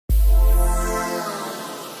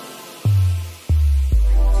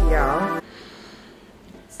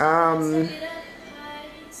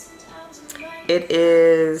It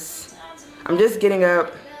is, I'm just getting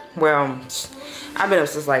up. Well, I've been up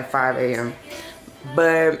since like 5 a.m.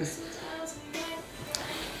 But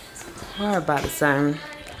what about the time?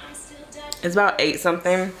 It's about 8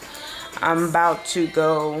 something. I'm about to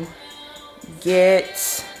go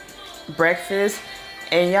get breakfast.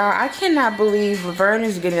 And y'all, I cannot believe Laverne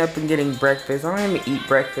is getting up and getting breakfast. I don't even eat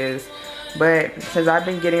breakfast. But since I've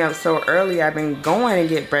been getting up so early, I've been going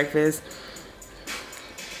to get breakfast.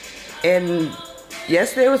 And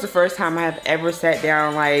yesterday was the first time I have ever sat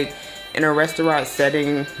down like in a restaurant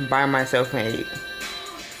setting by myself and ate.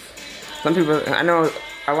 Some people, I know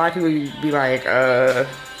a lot of people be like,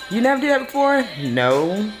 you never did that before?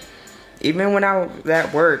 No. Even when I was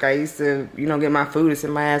at work, I used to, you know, get my food and sit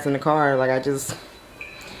my ass in the car. Like I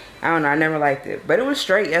don't know, I never liked it. But it was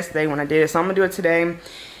straight yesterday when I did it. So I'm gonna do it today.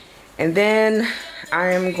 And then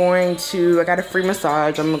I am going to, I got a free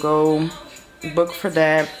massage. I'm gonna go book for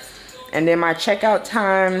that. And then my checkout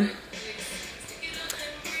time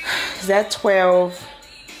is at 12.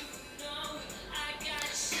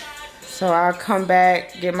 So I'll come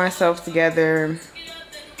back, get myself together,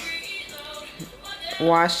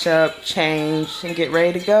 wash up, change, and get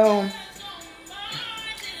ready to go.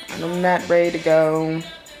 And I'm not ready to go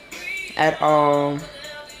at all.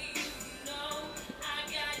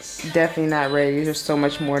 Definitely not ready. There's so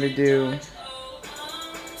much more to do.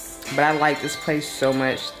 But I like this place so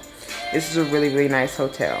much. This is a really, really nice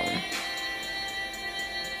hotel.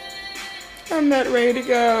 I'm not ready to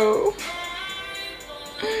go.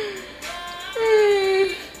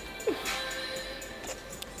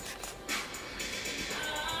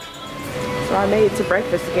 So I made it to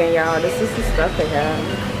breakfast again, y'all. This is the stuff they have.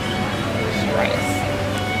 Rice,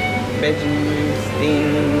 veggies,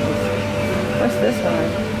 things. What's this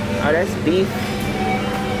one? Oh, that's beef,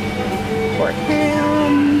 pork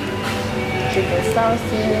ham, chicken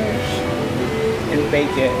sausage, and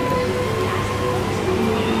bacon.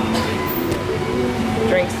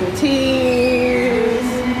 Drinks and teas.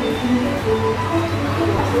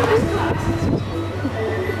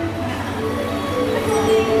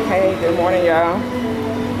 Hey, good morning, y'all.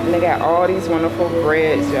 And they got all these wonderful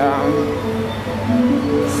breads, y'all.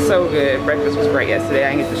 So good. Breakfast was great yesterday.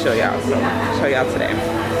 I didn't get to show y'all, so I'll show y'all today.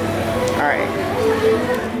 All right.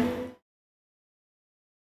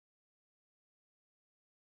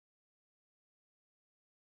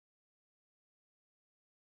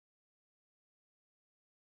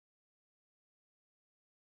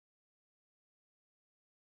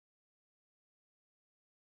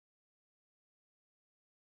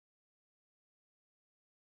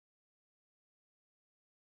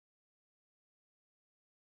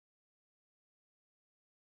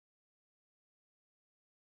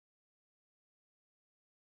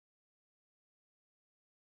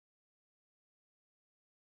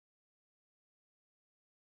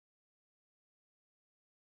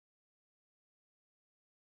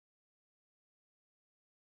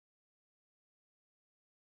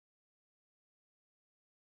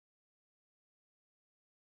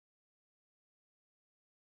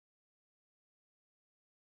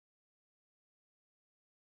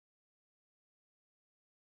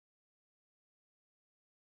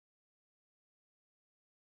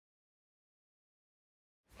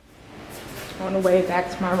 On the way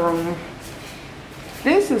back to my room.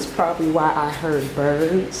 This is probably why I heard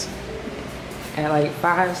birds at like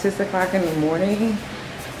 5, 6 o'clock in the morning.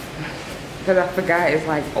 Because I forgot it's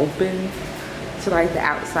like open to like the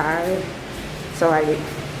outside. So like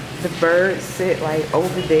the birds sit like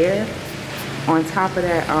over there on top of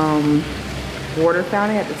that water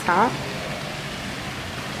fountain at the top.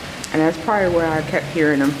 And that's probably where I kept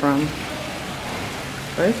hearing them from.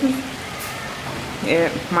 But this is,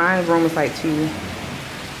 yeah, my room is like 2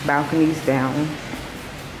 balconies down.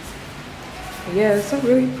 Yeah, it's a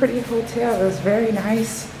really pretty hotel. It's very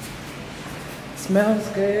nice. Smells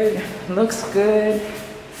good. Looks good.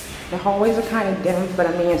 The hallways are kind of dim, but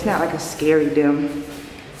I mean, it's not like a scary dim.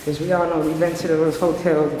 Because we all know we've been to those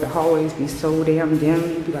hotels, the hallways be so damn dim.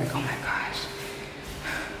 You'd be like, oh my gosh,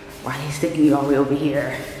 why are they sticking you all the way over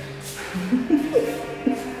here?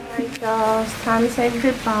 Alright, y'all, it's time to say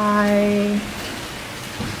goodbye.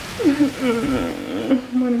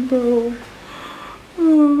 I'm gonna go.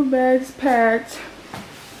 Oh, bag's packed.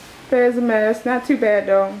 Bed's a mess. Not too bad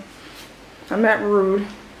though. I'm not rude.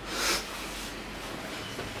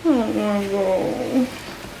 I don't wanna go.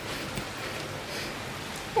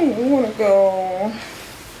 I don't wanna go.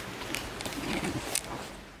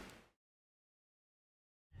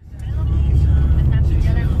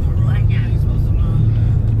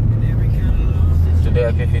 Today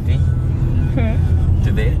activity?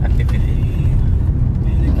 Today activity?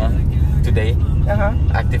 Today.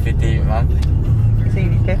 Activity, mom. Is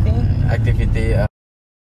it 50? Activity.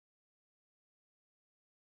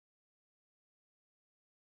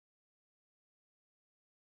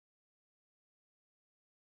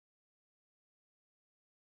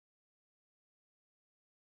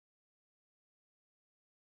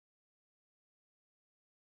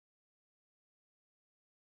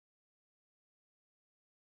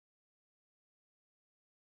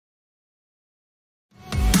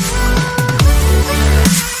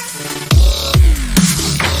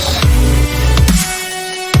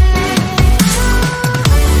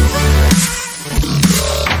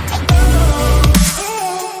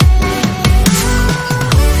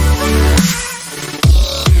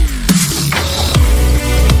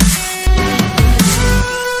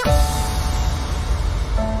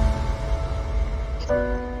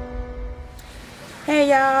 Hey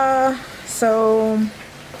y'all, so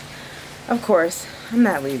of course I'm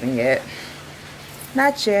not leaving yet,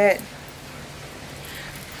 not yet.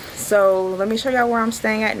 So let me show y'all where I'm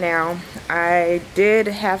staying at now. I did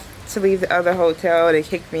have to leave the other hotel. They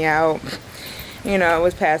kicked me out, you know, it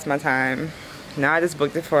was past my time. Now I just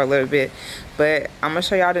booked it for a little bit, but I'm gonna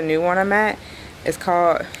show y'all the new one I'm at. It's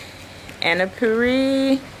called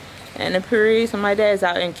Annapurna, something like that. It's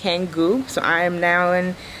out in Canggu. So I am now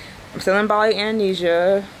in, I'm still in Bali,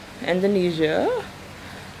 Indonesia,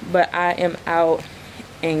 but I am out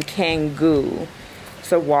in Canggu.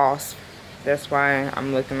 It's a wasp. That's why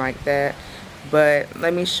I'm looking like that. But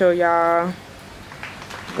let me show y'all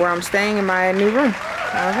where I'm staying in my new room.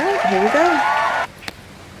 Alright, here we go.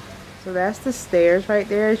 So that's the stairs right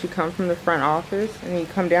there as you come from the front office. And then you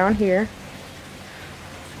come down here.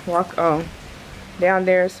 Walk, oh, down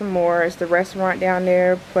there some more. It's the restaurant down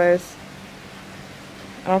there, plus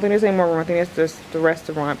I don't think there's any more room. I think it's just the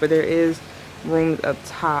restaurant, but there is rooms up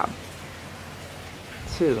top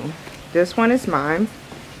too. This one is mine.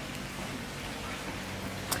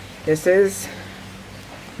 This is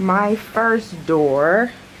my first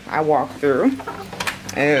door I walk through.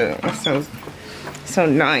 Oh, so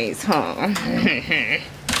nice, huh?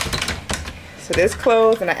 So this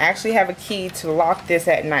closed, and I actually have a key to lock this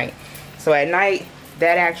at night. So at night,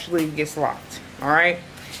 that actually gets locked. All right.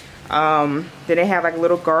 Then they have like a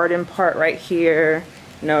little garden part right here.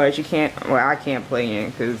 No, that you can't, well, I can't play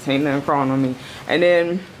in because ain't nothing crawling on me. And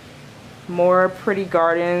then more pretty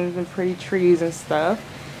gardens and pretty trees and stuff.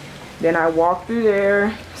 Then I walk through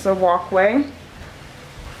there. It's a walkway.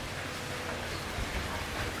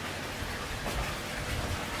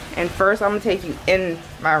 And first I'm gonna take you in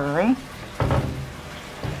my room.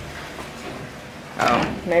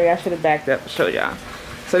 Oh, maybe I should have backed up to show y'all.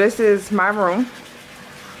 So this is my room.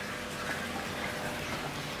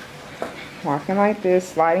 Walking like this,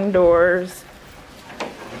 sliding doors.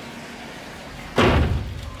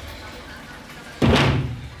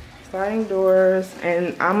 Sliding doors,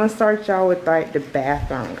 and I'm gonna start y'all with like the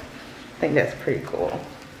bathroom. I think that's pretty cool.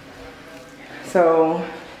 So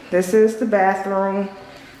this is the bathroom.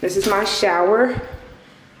 This is my shower.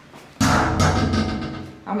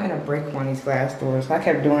 I'm gonna break one of these glass doors. I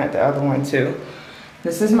kept doing it the other one too.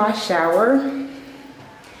 This is my shower.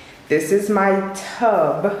 This is my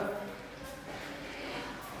tub.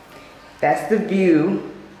 That's the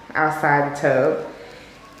view outside the tub.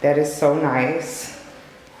 That is so nice.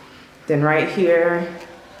 Then right here,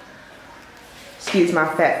 excuse my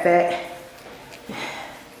fat,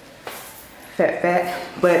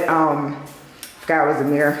 but forgot it was a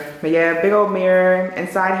mirror. But yeah, big old mirror.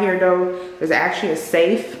 Inside here though, there's actually a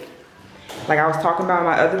safe. Like I was talking about in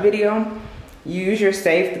my other video, use your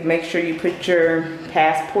safe to make sure you put your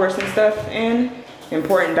passports and stuff in,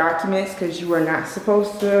 important documents, because you are not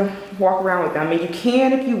supposed to walk around with them. I mean, you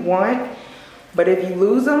can if you want, but if you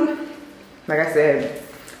lose them, like I said,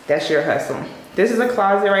 that's your hustle. This is a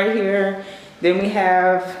closet right here. Then we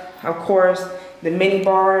have, of course, the mini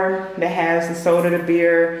bar that has the soda, the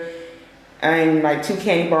beer, and like 2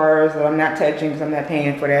 candy bars that I'm not touching because I'm not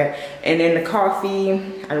paying for that. And then the coffee,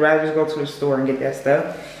 I'd rather just go to the store and get that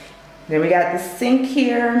stuff. Then we got the sink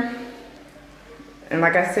here. And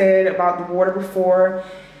like I said about the water before,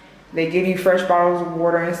 they give you fresh bottles of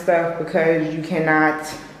water and stuff because you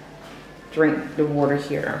cannot drink the water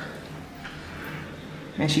here.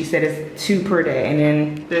 And she said it's 2 per day. And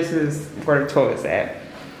then this is where the toilet's at.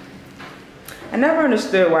 I never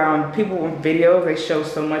understood why on people with videos, they show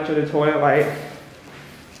so much of the toilet, like,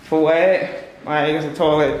 for what? Like, it's a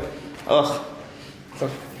toilet. Ugh, it's a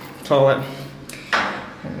toilet.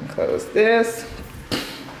 Let me close this.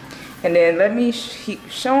 And then let me keep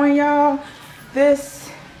showing y'all. This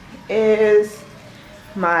is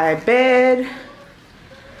my bed.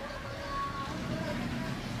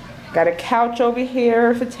 Got a couch over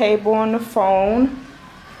here for table and the phone.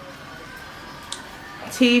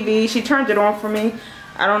 TV, she turned it on for me.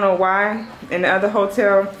 I don't know why. In the other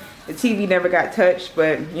hotel, the TV never got touched,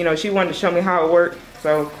 but you know, she wanted to show me how it worked,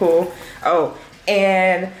 so cool. Oh,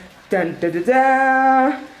 and dun da da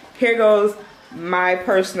da. Here goes my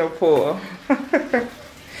personal pool.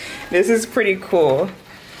 This is pretty cool.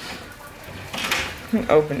 Let me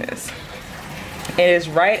open this. It is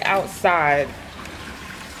right outside.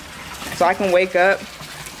 So I can wake up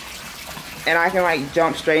and I can like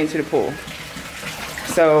jump straight into the pool.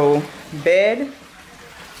 So bed,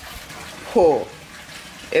 pool.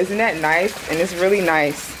 Isn't that nice? And it's really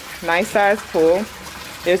nice. Nice size pool.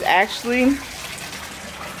 There's actually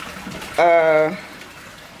a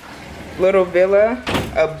little villa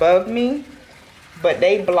above me, but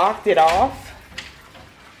they blocked it off.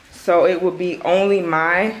 So it would be only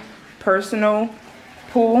my personal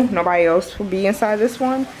pool. Nobody else will be inside this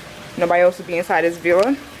one. Nobody else will be inside this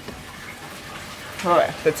villa.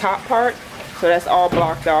 Alright, the top part, so that's all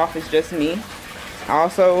blocked off. It's just me.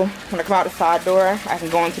 Also, when I come out the side door, I can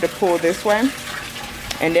go into the pool this way.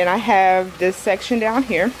 And then I have this section down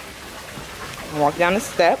here. Walk down the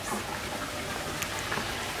steps.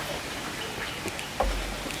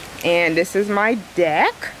 And this is my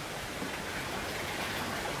deck.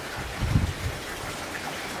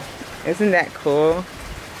 Isn't that cool?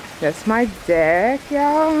 That's my deck,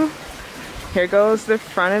 y'all. Here goes the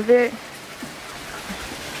front of it.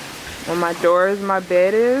 Where my doors, my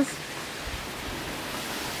bed is.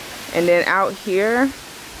 And then out here,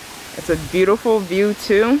 it's a beautiful view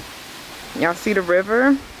too. Y'all see the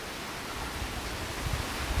river?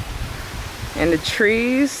 And the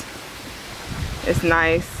trees. It's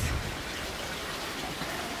nice.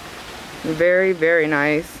 Very, very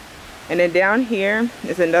nice. And then down here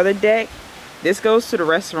is another deck. This goes to the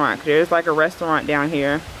restaurant. There's like a restaurant down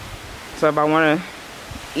here. So if I want to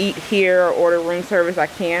eat here or order room service, I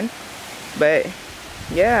can. But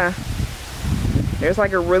yeah, there's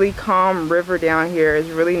like a really calm river down here. It's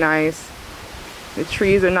really nice. The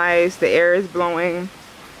trees are nice. The air is blowing.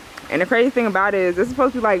 And the crazy thing about it is this is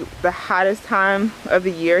supposed to be like the hottest time of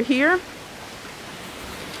the year here.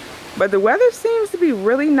 But the weather seems to be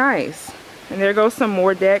really nice. And there goes some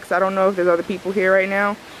more decks. I don't know if there's other people here right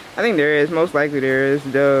now. I think there is. Most likely there is,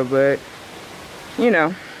 duh. But, you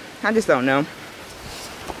know, I just don't know.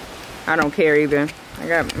 I don't care either. I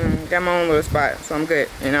got my own little spot, so I'm good,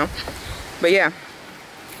 you know. But yeah,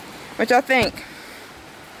 what y'all think?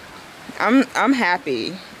 I'm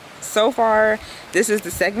happy. So far, this is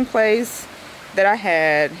the second place that I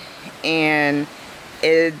had, and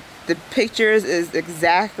the pictures is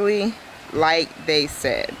exactly like they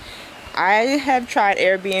said. I have tried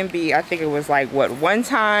Airbnb. I think it was like what, one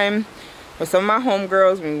time with some of my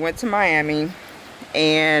homegirls when we went to Miami,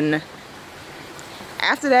 and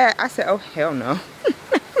after that I said, oh hell no.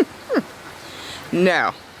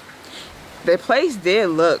 No. The place did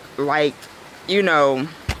look like, you know,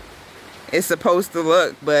 it's supposed to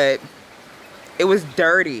look, but it was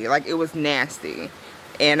dirty. Like, it was nasty.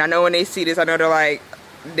 And I know when they see this, I know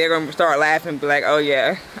they're gonna start laughing and be like, oh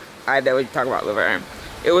yeah, I know what you're talking about, Laverne.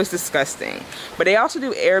 It was disgusting. But they also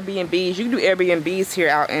do Airbnbs. You can do Airbnbs here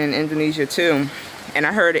out in Indonesia too. And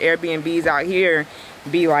I heard Airbnbs out here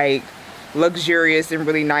be like luxurious and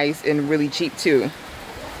really nice and really cheap too.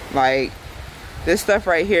 Like, this stuff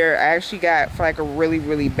right here I actually got for like a really,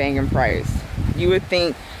 really banging price. You would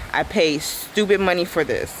think I paid stupid money for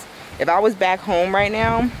this. If I was back home right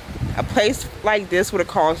now, a place like this would have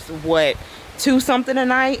cost what, $2 something a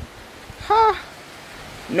night? Huh?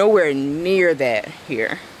 Nowhere near that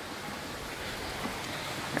here.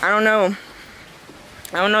 I don't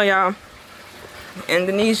know, y'all.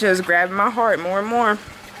 Indonesia is grabbing my heart more and more.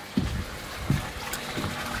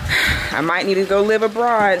 I might need to go live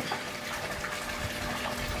abroad.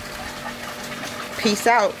 Peace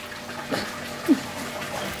out.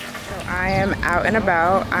 So I am out and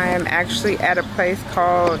about. I am actually at a place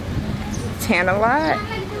called Tanalat.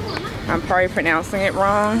 I'm probably pronouncing it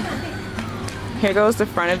wrong. Here goes the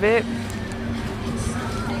front of it.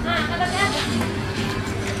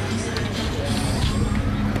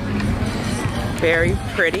 Very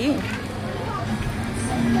pretty.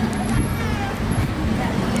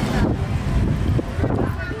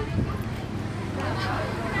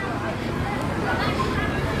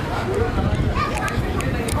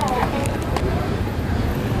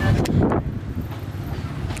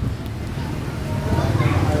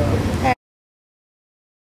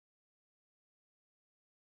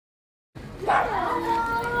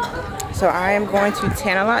 So I am going to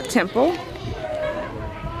Tanalat Temple.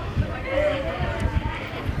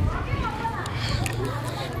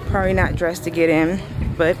 Probably not dressed to get in,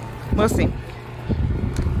 but we'll see.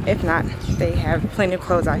 If not, they have plenty of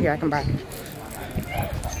clothes out here I can buy.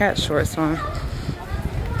 Got shorts on.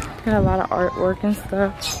 Got a lot of artwork and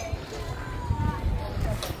stuff.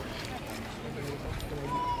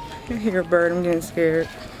 I hear a bird, I'm getting scared.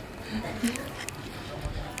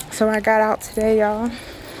 So I got out today, y'all.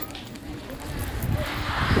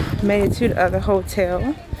 Made it to the other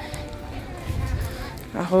hotel.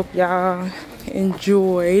 I hope y'all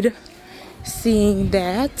enjoyed seeing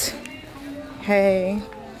that. Hey.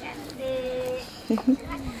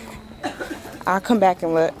 I'll come back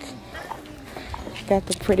and look. Got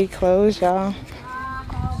the pretty clothes, y'all.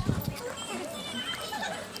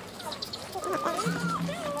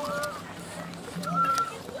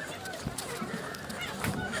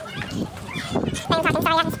 I'm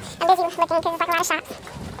busy looking because there's like a lot of shops.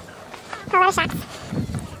 A lot of shops.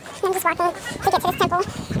 I'm just walking to get to this temple.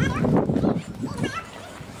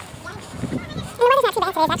 And the weather's not too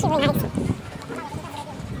bad today. It's actually really nice.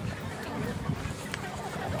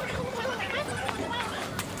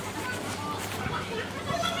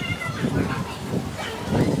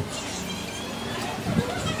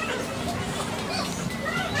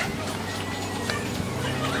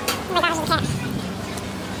 Oh my gosh, there's a cat.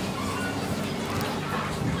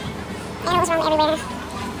 Animals roam everywhere.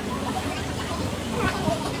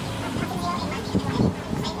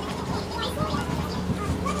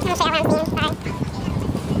 I'll show you around soon. Bye.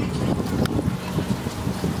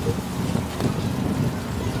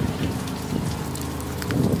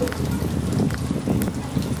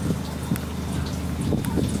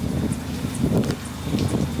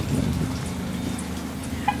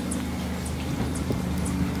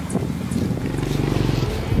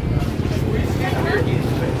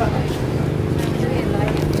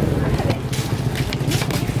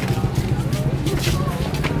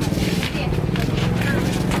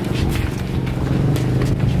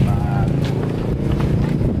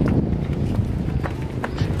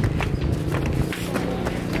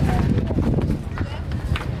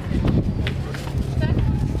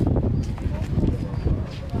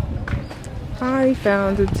 I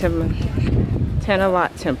found the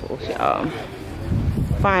Tenalot Temple, y'all.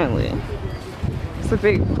 Finally. It's a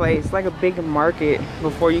big place, like a big market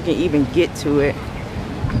before you can even get to it.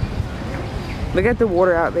 Look at the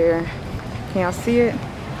water out there. Can y'all see it?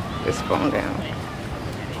 It's going down.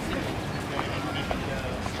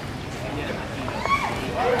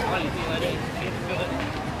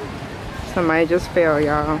 Somebody just fell,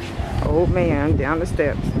 y'all. Old man down the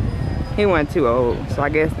steps. He wasn't too old, so I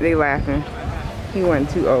guess they laughing. He wasn't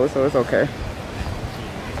too old, so it's okay.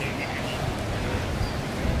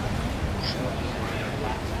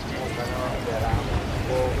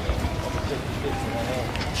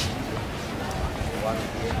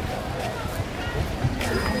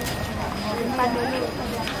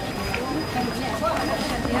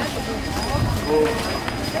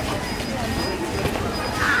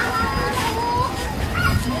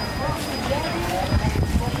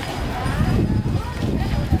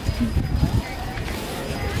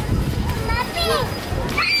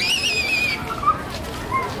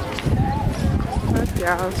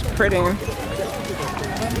 Yeah, it's pretty.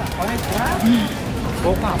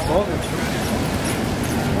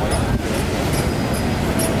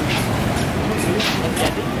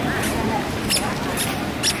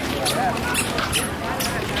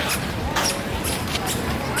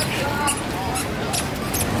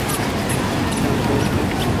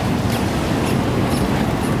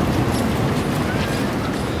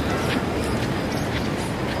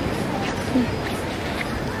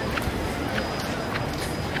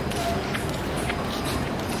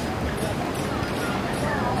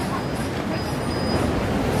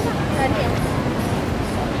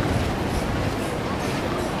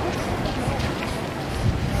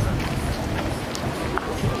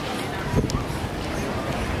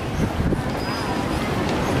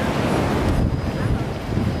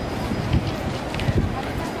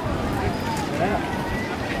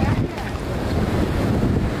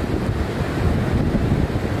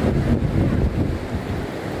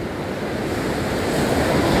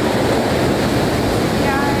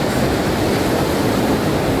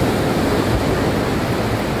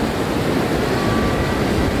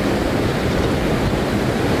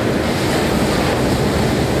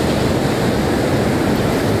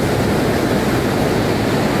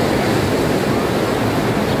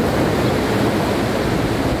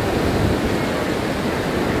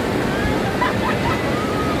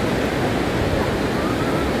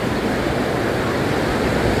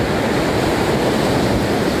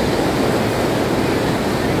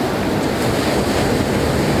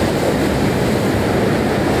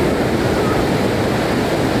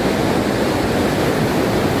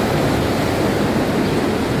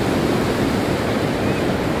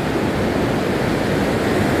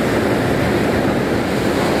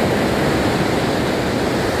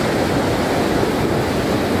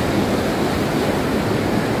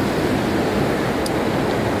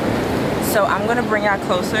 gonna bring y'all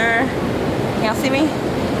closer. Can y'all see me?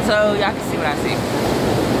 So y'all can see what I see.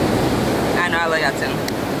 I know I love y'all too.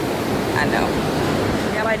 I know.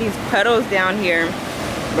 We got like these puddles down here,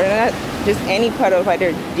 but they're not just any puddles, like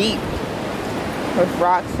they're deep with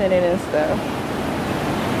rocks in it and stuff.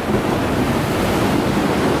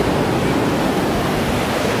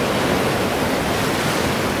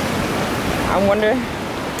 I wonder,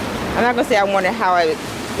 I'm not gonna say I wonder how it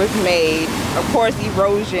was made. Of course,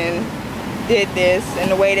 erosion did this, and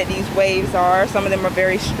the way that these waves are, some of them are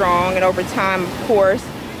very strong, and over time, of course,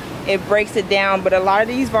 it breaks it down. But a lot of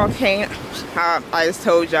these volcanoes, I just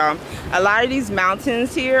told y'all, a lot of these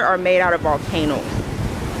mountains here are made out of volcanoes.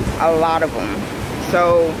 A lot of them.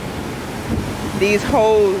 So these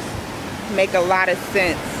holes make a lot of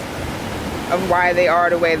sense of why they are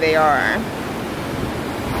the way they are.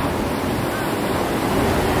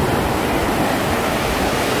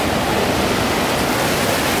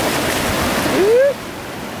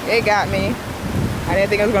 It got me. I didn't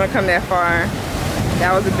think it was gonna come that far.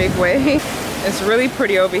 That was a big wave. It's really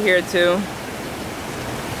pretty over here too.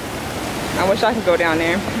 I wish I could go down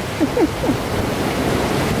there.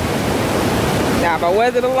 Now, if I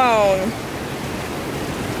wasn't alone,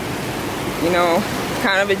 you know,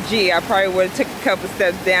 kind of a G, I probably would have took a couple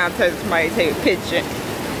steps down to somebody take a picture.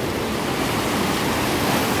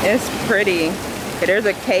 It's pretty. There's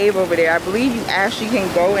a cave over there. I believe you actually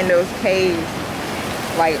can go in those caves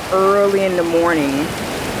like early in the morning.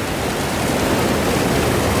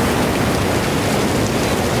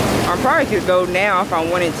 I probably could go now if I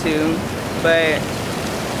wanted to, but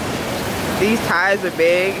these tides are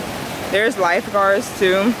big. There's lifeguards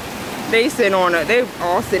too. They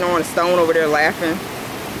all sitting on a stone over there laughing.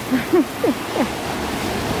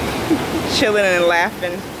 Chilling and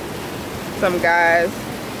laughing. Some guys.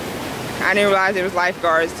 I didn't realize it was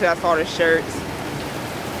lifeguards till I saw the shirts.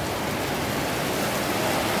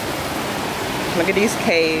 Look at these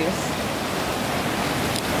caves.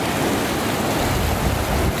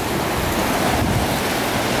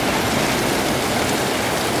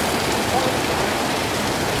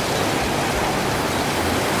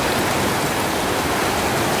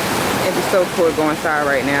 It'd be so cool to go inside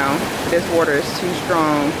right now. This water is too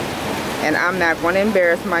strong. And I'm not going to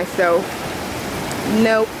embarrass myself.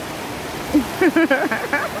 Nope.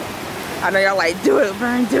 I know y'all like, do it,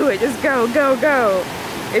 Vern, do it. Just go, go, go.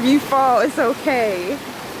 If you fall, it's okay.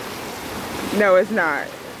 No, it's not.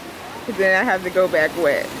 Because then I have to go back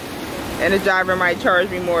wet. And the driver might charge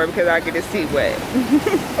me more because I get his seat wet. Look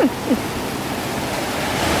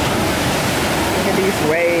at these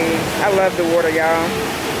waves. I love the water, y'all.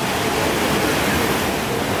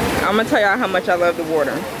 I'm going to tell y'all how much I love the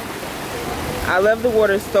water. I love the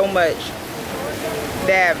water so much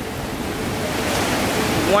that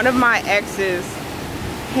one of my ex's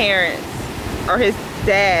parents, or his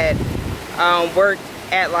dad, worked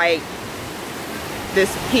at like this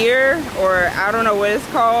pier, or I don't know what it's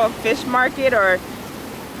called, fish market or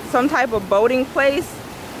some type of boating place,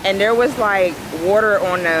 and there was like water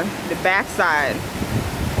on the backside,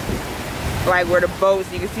 like where the boats,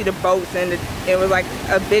 you can see the boats, and it was like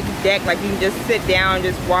a big deck, like you can just sit down and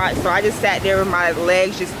just watch. So I just sat there with my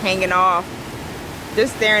legs just hanging off,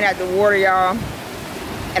 just staring at the water, y'all.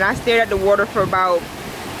 And I stared at the water for about,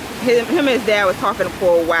 him and his dad was talking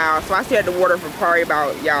for a while, so I stared at the water for probably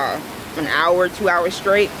about, y'all, an hour, 2 hours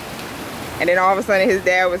straight. And then all of a sudden his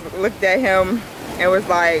dad looked at him and was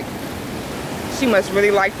like, she must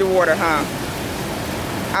really like the water, huh?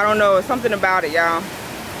 I don't know, something about it, y'all.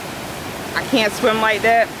 I can't swim like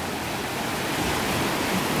that,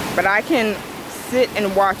 but I can sit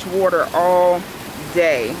and watch water all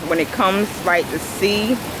day. When it comes like the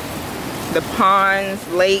sea, the ponds,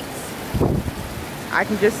 lakes, I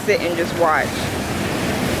can just sit and just watch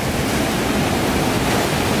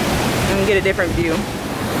and get a different view. All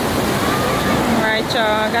right,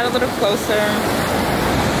 y'all, got a little closer.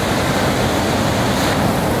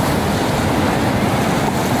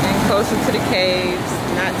 And closer to the caves.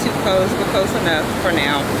 Not too close, but close enough for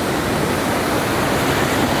now.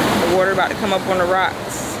 The water about to come up on the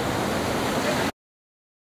rocks.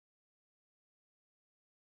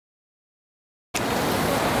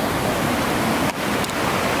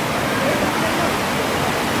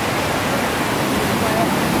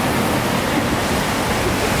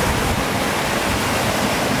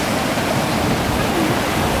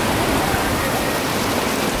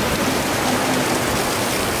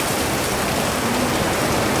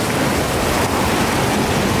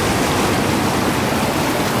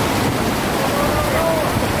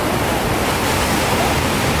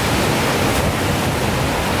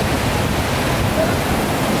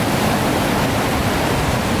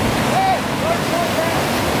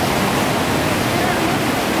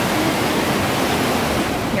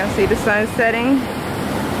 see the sun setting?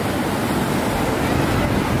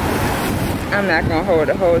 I'm not gonna hold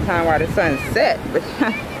the whole time while the sun set, but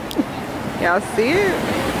y'all see it?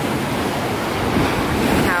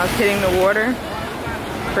 How it's hitting the water?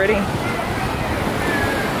 Pretty.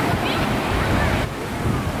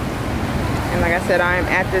 And like I said, I'm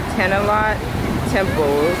at the Tenalot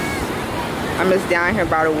temples. I'm just down here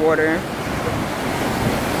by the water.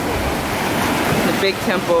 The big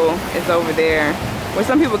temple is over there. When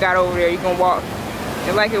some people got over there, you can walk.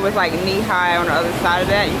 It's like it was like knee high on the other side of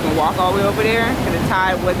that. You can walk all the way over there because the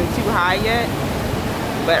tide wasn't too high yet.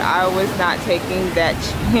 But I was not taking that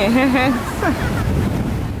chance.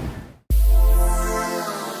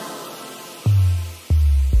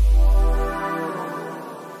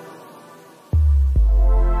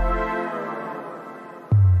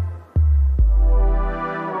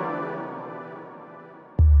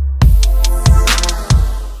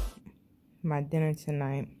 My dinner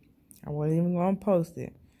tonight. I wasn't even gonna post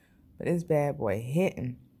it, but this bad boy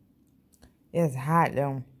hitting. It's hot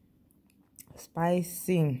though.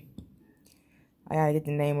 Spicy. I gotta get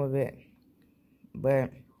the name of it, but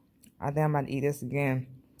I think I'm about to eat this again.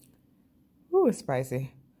 Ooh, it's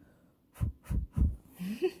spicy.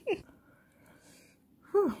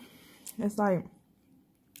 It's like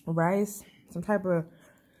rice, some type of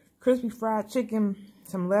crispy fried chicken,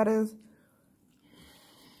 some lettuce,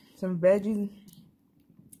 some veggies.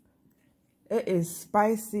 It is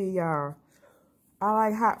spicy, y'all. I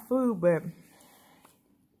like hot food, but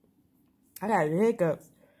I got the hiccups.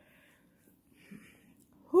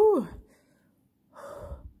 Whew.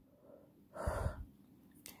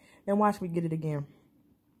 And watch me get it again.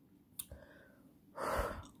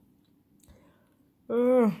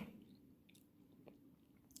 It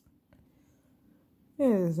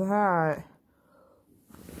is hot.